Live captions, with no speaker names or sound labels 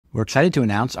We're excited to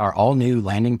announce our all-new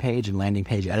landing page and landing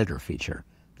page editor feature.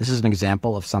 This is an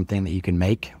example of something that you can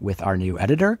make with our new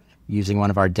editor using one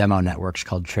of our demo networks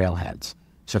called Trailheads.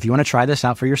 So if you want to try this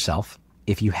out for yourself,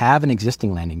 if you have an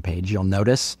existing landing page, you'll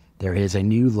notice there is a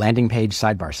new landing page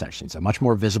sidebar section, so much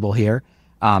more visible here.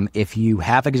 If you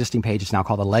have an existing page, it's now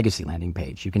called a legacy landing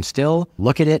page. You can still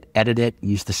look at it, edit it,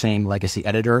 use the same legacy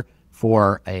editor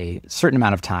for a certain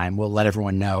amount of time. We'll let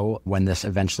everyone know when this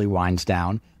eventually winds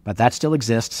down, but that still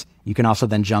exists. You can also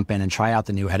then jump in and try out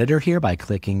the new editor here by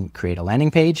clicking Create a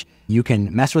Landing Page. You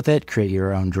can mess with it, create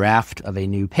your own draft of a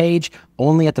new page.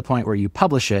 Only at the point where you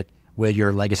publish it will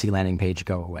your legacy landing page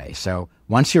go away. So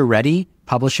once you're ready,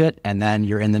 publish it, and then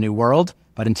you're in the new world.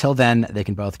 But until then, they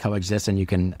can both coexist and you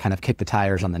can kind of kick the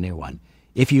tires on the new one.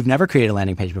 If you've never created a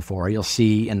landing page before, you'll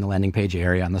see in the landing page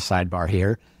area on the sidebar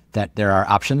here that there are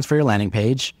options for your landing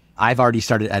page. I've already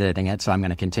started editing it, so I'm going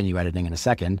to continue editing in a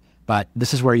second. But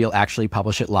this is where you'll actually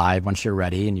publish it live once you're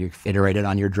ready and you've iterated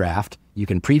on your draft. You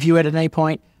can preview it at any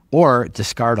point or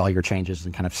discard all your changes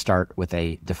and kind of start with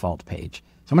a default page.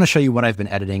 So I'm going to show you what I've been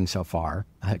editing so far.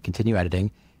 Continue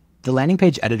editing. The landing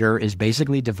page editor is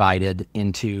basically divided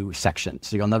into sections.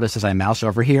 So you'll notice as I mouse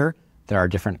over here, there are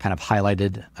different kind of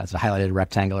highlighted, as a highlighted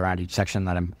rectangle around each section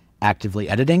that I'm actively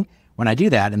editing. When I do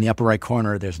that, in the upper right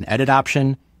corner, there's an edit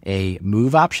option, a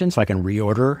move option, so I can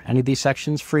reorder any of these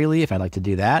sections freely if I'd like to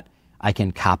do that. I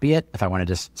can copy it if I want to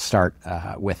just start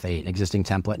with an existing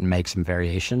template and make some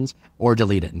variations, or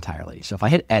delete it entirely. So if I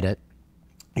hit edit,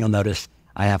 you'll notice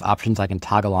I have options I can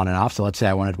toggle on and off. So let's say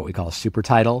I wanted what we call a super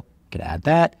title. I could add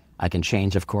that. I can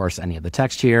change, of course, any of the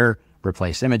text here,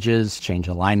 replace images, change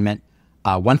alignment.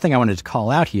 One thing I wanted to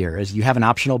call out here is you have an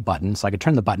optional button. So I could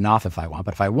turn the button off if I want,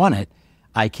 but if I want it,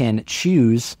 I can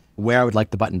choose where I would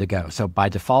like the button to go. So by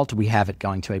default, we have it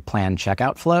going to a planned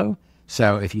checkout flow.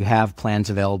 So if you have plans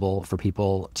available for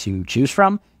people to choose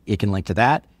from, it can link to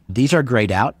that. These are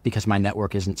grayed out because my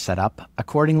network isn't set up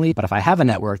accordingly. But if I have a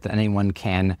network that anyone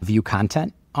can view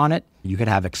content on it, you could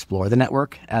have explore the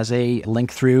network as a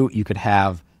link through. You could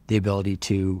have the ability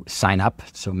to sign up,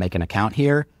 so make an account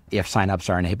here if signups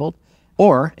are enabled.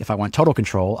 Or if I want total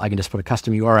control, I can just put a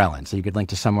custom URL in. So you could link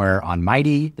to somewhere on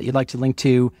Mighty that you'd like to link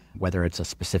to, whether it's a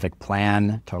specific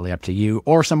plan, totally up to you,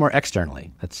 or somewhere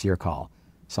externally. That's your call.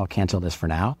 So I'll cancel this for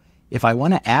now. If I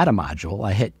want to add a module,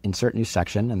 I hit Insert New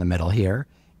Section in the middle here,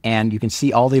 and you can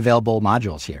see all the available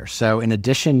modules here. So in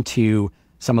addition to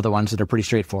some of the ones that are pretty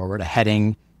straightforward, a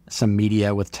heading, some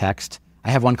media with text,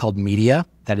 I have one called Media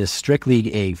that is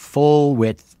strictly a full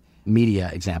width media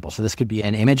example. So this could be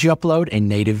an image you upload, a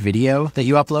native video that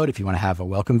you upload if you want to have a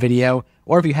welcome video,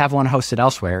 or if you have one hosted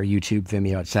elsewhere, YouTube,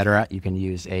 Vimeo, etc., you can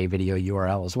use a video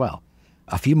URL as well.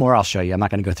 A few more I'll show you. I'm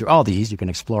not going to go through all these. You can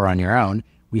explore on your own.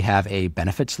 We have a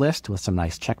benefits list with some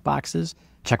nice check marks.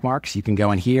 You can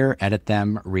go in here, edit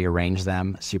them, rearrange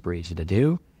them. Super easy to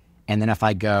do. And then if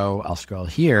I go, I'll scroll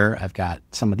here. I've got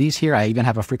some of these here. I even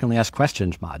have a frequently asked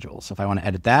questions module. So if I want to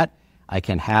edit that, I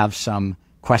can have some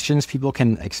questions people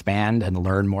can expand and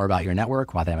learn more about your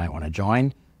network, why they might want to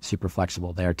join. Super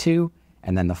flexible there too.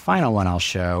 And then the final one I'll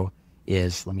show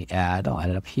is, I'll add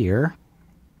it up here.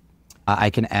 I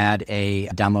can add a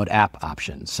download app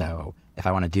option. So if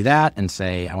I want to do that and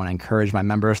say, I want to encourage my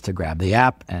members to grab the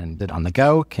app and do it on the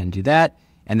go, can do that.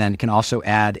 And then can also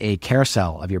add a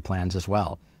carousel of your plans as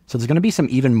well. So there's going to be some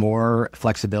even more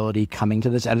flexibility coming to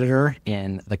this editor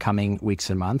in the coming weeks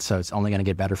and months. So it's only going to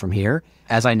get better from here.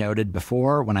 As I noted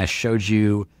before, when I showed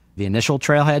you the initial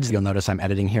trailheads, you'll notice I'm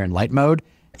editing here in light mode.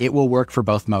 It will work for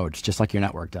both modes, just like your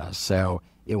network does. So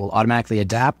it will automatically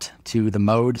adapt to the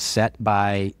mode set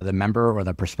by the member or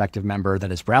the prospective member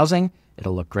that is browsing.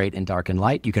 It'll look great in dark and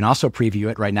light. You can also preview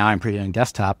it. Right now I'm previewing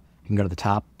desktop. You can go to the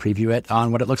top, preview it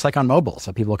on what it looks like on mobile.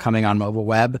 So people coming on mobile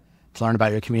web to learn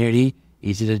about your community,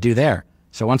 easy to do there.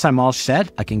 So once I'm all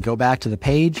set, I can go back to the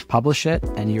page, publish it,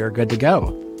 and you're good to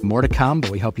go. More to come, but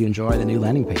we hope you enjoy the new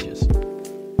landing pages.